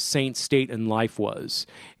what the saint's state in life was.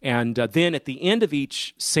 And then at the end of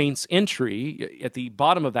each saint's entry, at the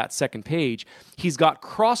bottom of that second page, he's got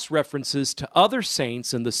cross-references to other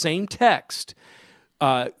saints in the same text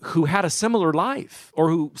who had a similar life or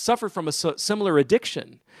who suffered from a similar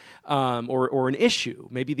addiction. Or an issue.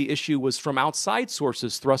 Maybe the issue was from outside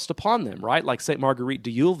sources thrust upon them, right? Like St. Marguerite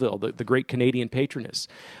de Youville, the great Canadian patroness.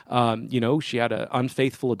 She had an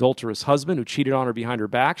unfaithful, adulterous husband who cheated on her behind her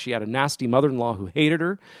back. She had a nasty mother-in-law who hated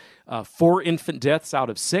her. 4 infant deaths out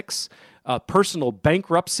of 6. Personal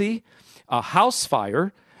bankruptcy. A house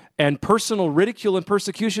fire. And personal ridicule and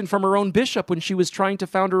persecution from her own bishop when she was trying to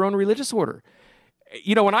found her own religious order.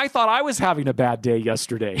 And I thought I was having a bad day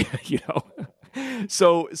yesterday,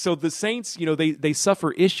 So the saints, they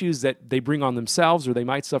suffer issues that they bring on themselves, or they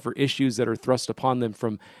might suffer issues that are thrust upon them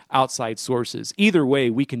from outside sources. Either way,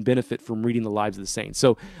 we can benefit from reading the lives of the saints.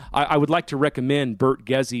 So I would like to recommend Bert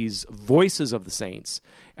Gezzi's Voices of the Saints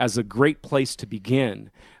as a great place to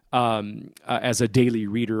begin as a daily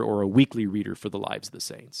reader or a weekly reader for the lives of the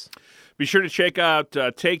saints. Be sure to check out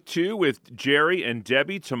Take Two with Jerry and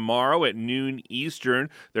Debbie tomorrow at noon Eastern.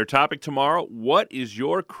 Their topic tomorrow, what is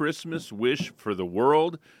your Christmas wish for the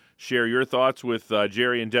world? Share your thoughts with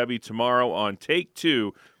Jerry and Debbie tomorrow on Take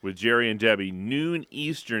Two with Jerry and Debbie, noon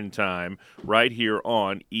Eastern time, right here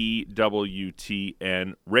on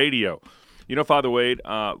EWTN Radio. Father Wade,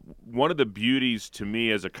 one of the beauties to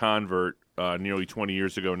me as a convert nearly 20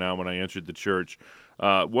 years ago now when I entered the church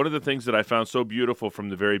One of the things that I found so beautiful from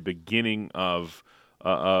the very beginning of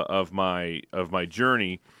my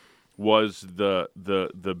journey was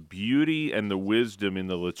the beauty and the wisdom in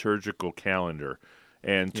the liturgical calendar,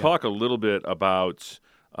 and talk a little bit about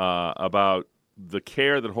the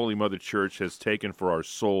care that Holy Mother Church has taken for our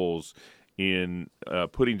souls in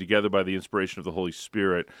putting together by the inspiration of the Holy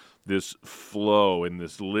Spirit this flow and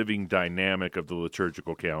this living dynamic of the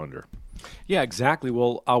liturgical calendar. Yeah, exactly.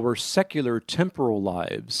 Well, our secular temporal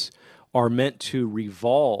lives are meant to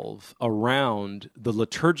revolve around the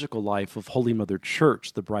liturgical life of Holy Mother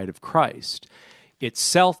Church, the Bride of Christ,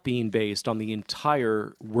 itself being based on the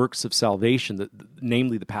entire works of salvation,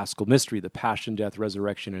 namely the Paschal Mystery, the Passion, Death,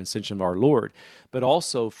 Resurrection, and Ascension of our Lord, but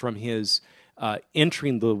also from his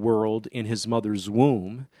entering the world in his mother's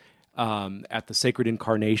womb at the Sacred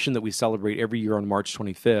Incarnation that we celebrate every year on March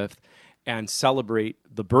 25th, and celebrate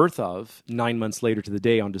the birth of 9 months later to the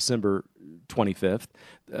day on December 25th.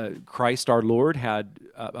 Christ our Lord had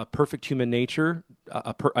a perfect human nature,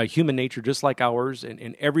 a human nature just like ours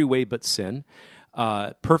in every way but sin,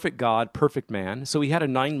 perfect God, perfect man. So he had a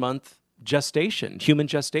 9-month gestation, human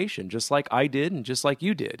gestation, just like I did and just like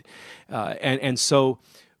you did. And so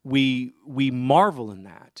we marvel in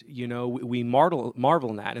that, we marvel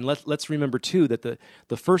in that. And let's remember too that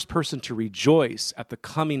the first person to rejoice at the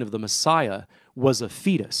coming of the Messiah was a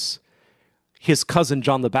fetus, his cousin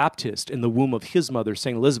John the Baptist, in the womb of his mother,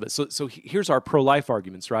 St. Elizabeth. So here's our pro-life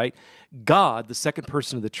arguments, right? God, the second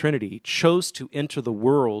person of the Trinity, chose to enter the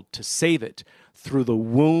world to save it through the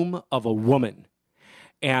womb of a woman.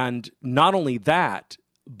 And not only that,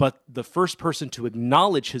 but the first person to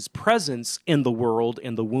acknowledge his presence in the world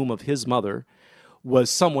in the womb of his mother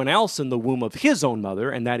was someone else in the womb of his own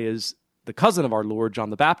mother, and that is the cousin of our Lord,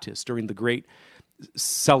 John the Baptist, during the great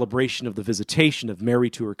celebration of the visitation of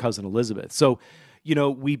Mary to her cousin Elizabeth. So,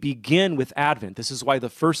 we begin with Advent. This is why the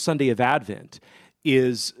first Sunday of Advent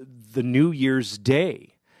is the New Year's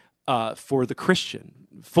Day for the Christian,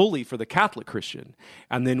 fully for the Catholic Christian.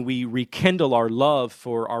 And then we rekindle our love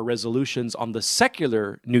for our resolutions on the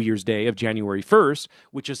secular New Year's Day of January 1st,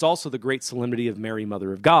 which is also the great solemnity of Mary,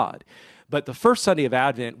 Mother of God. But the first Sunday of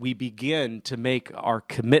Advent, we begin to make our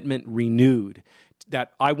commitment renewed,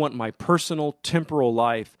 that I want my personal temporal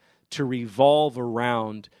life to revolve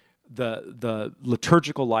around the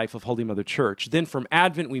liturgical life of Holy Mother Church. Then from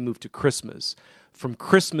Advent, we move to Christmas. From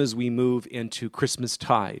Christmas, we move into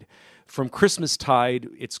Christmastide. From Christmastide,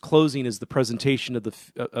 its closing is the presentation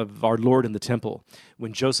of our Lord in the temple,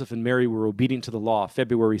 when Joseph and Mary were obedient to the law,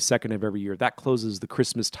 February 2nd of every year. That closes the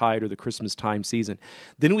Christmastide or the Christmas time season.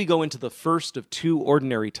 Then we go into the first of two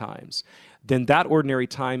ordinary times. Then that ordinary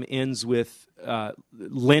time ends with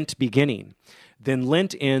Lent beginning. Then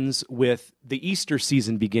Lent ends with the Easter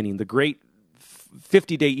season beginning, the great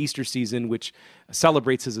 50-day Easter season, which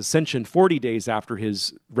celebrates his ascension 40 days after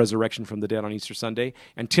his resurrection from the dead on Easter Sunday,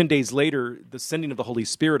 and 10 days later, the sending of the Holy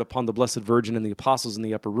Spirit upon the Blessed Virgin and the apostles in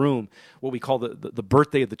the upper room, what we call the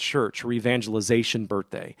birthday of the church, or evangelization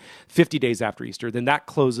birthday, 50 days after Easter. Then that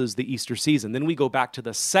closes the Easter season. Then we go back to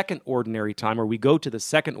the second ordinary time,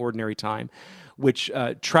 which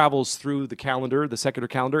travels through the calendar, the secular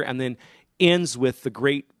calendar, and then ends with the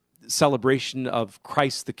great celebration of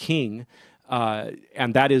Christ the King,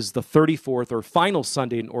 and that is the 34th or final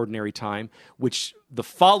Sunday in ordinary time, which the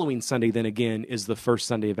following Sunday then again is the first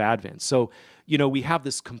Sunday of Advent. So, we have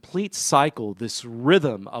this complete cycle, this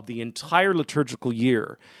rhythm of the entire liturgical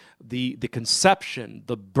year, the conception,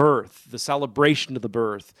 the birth, the celebration of the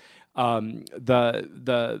birth,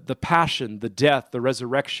 the passion, the death, the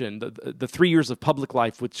resurrection, the 3 years of public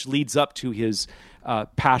life, which leads up to his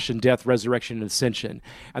passion, death, resurrection, and ascension.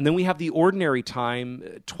 And then we have the ordinary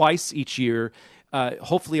time twice each year.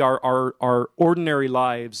 Hopefully our ordinary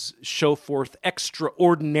lives show forth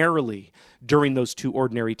extraordinarily during those two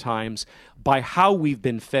ordinary times by how we've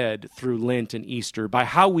been fed through Lent and Easter, by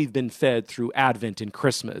how we've been fed through Advent and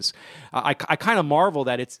Christmas. I kind of marvel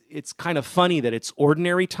that it's kind of funny that it's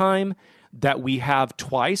ordinary time that we have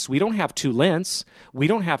twice. We don't have two Lents. We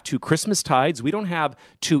don't have two Christmastides. We don't have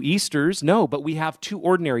two Easters. No, but we have two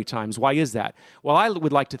ordinary times. Why is that? Well, I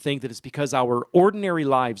would like to think that it's because our ordinary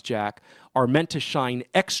lives, Jack, are meant to shine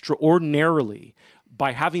extraordinarily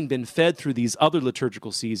by having been fed through these other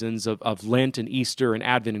liturgical seasons of Lent and Easter and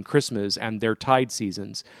Advent and Christmas and their tide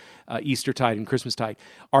seasons. Eastertide and Christmastide,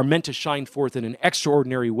 are meant to shine forth in an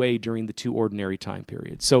extraordinary way during the two ordinary time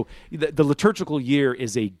periods. So the liturgical year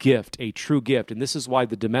is a gift, a true gift, and this is why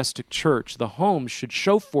the domestic church, the home, should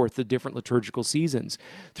show forth the different liturgical seasons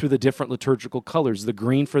through the different liturgical colors: the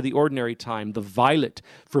green for the ordinary time, the violet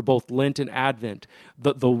for both Lent and Advent,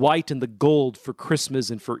 the white and the gold for Christmas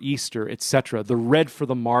and for Easter, etc., the red for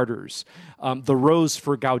the martyrs, the rose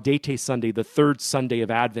for Gaudete Sunday, the third Sunday of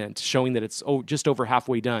Advent, showing that it's just over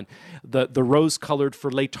halfway done, the rose-colored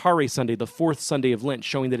for Laetare Sunday, the fourth Sunday of Lent,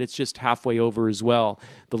 showing that it's just halfway over as well,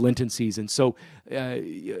 the Lenten season. So,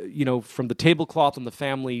 from the tablecloth on the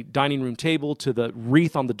family dining room table to the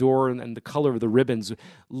wreath on the door and the color of the ribbons,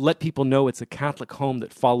 let people know it's a Catholic home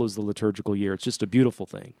that follows the liturgical year. It's just a beautiful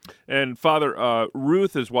thing. And Father,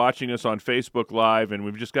 Ruth is watching us on Facebook Live, and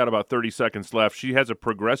we've just got about 30 seconds left. She has a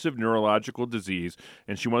progressive neurological disease,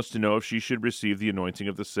 and she wants to know if she should receive the anointing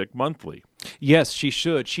of the sick monthly. Yes, she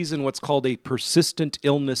should. She's in what's called a persistent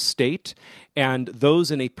illness state, and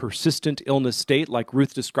those in a persistent illness state, like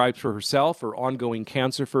Ruth describes for herself, or ongoing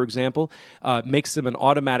cancer, for example, makes them an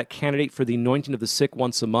automatic candidate for the anointing of the sick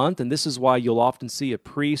once a month. And this is why you'll often see a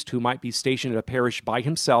priest who might be stationed at a parish by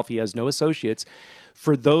himself, he has no associates.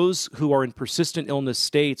 For those who are in persistent illness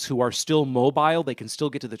states, who are still mobile, they can still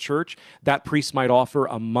get to the church, that priest might offer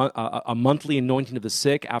a monthly anointing of the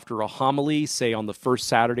sick after a homily, say on the first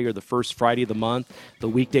Saturday or the first Friday of the month, the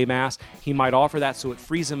weekday Mass. He might offer that so it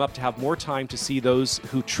frees him up to have more time to see those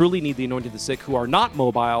who truly need the anointing of the sick, who are not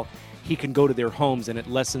mobile. He can go to their homes, and it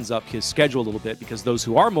lessens up his schedule a little bit because those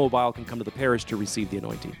who are mobile can come to the parish to receive the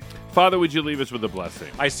anointing. Father, would you leave us with a blessing?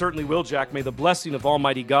 I certainly will, Jack. May the blessing of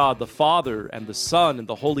Almighty God, the Father, and the Son, and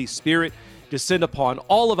the Holy Spirit descend upon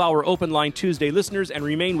all of our Open Line Tuesday listeners and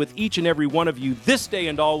remain with each and every one of you this day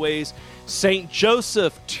and always. Saint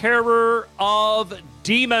Joseph, terror of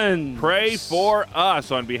demons, pray for us.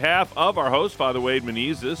 On behalf of our host, Father Wade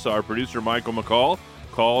Menezes, our producer, Michael McCall,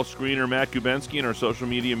 call screener Matt Gubensky, and our social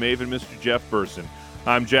media maven, Mr. Jeff Burson.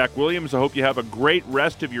 I'm Jack Williams. I hope you have a great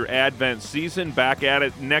rest of your Advent season. Back at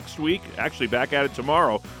it next week. Actually, back at it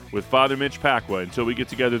tomorrow with Father Mitch Pacwa. Until we get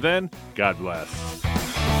together then, God bless.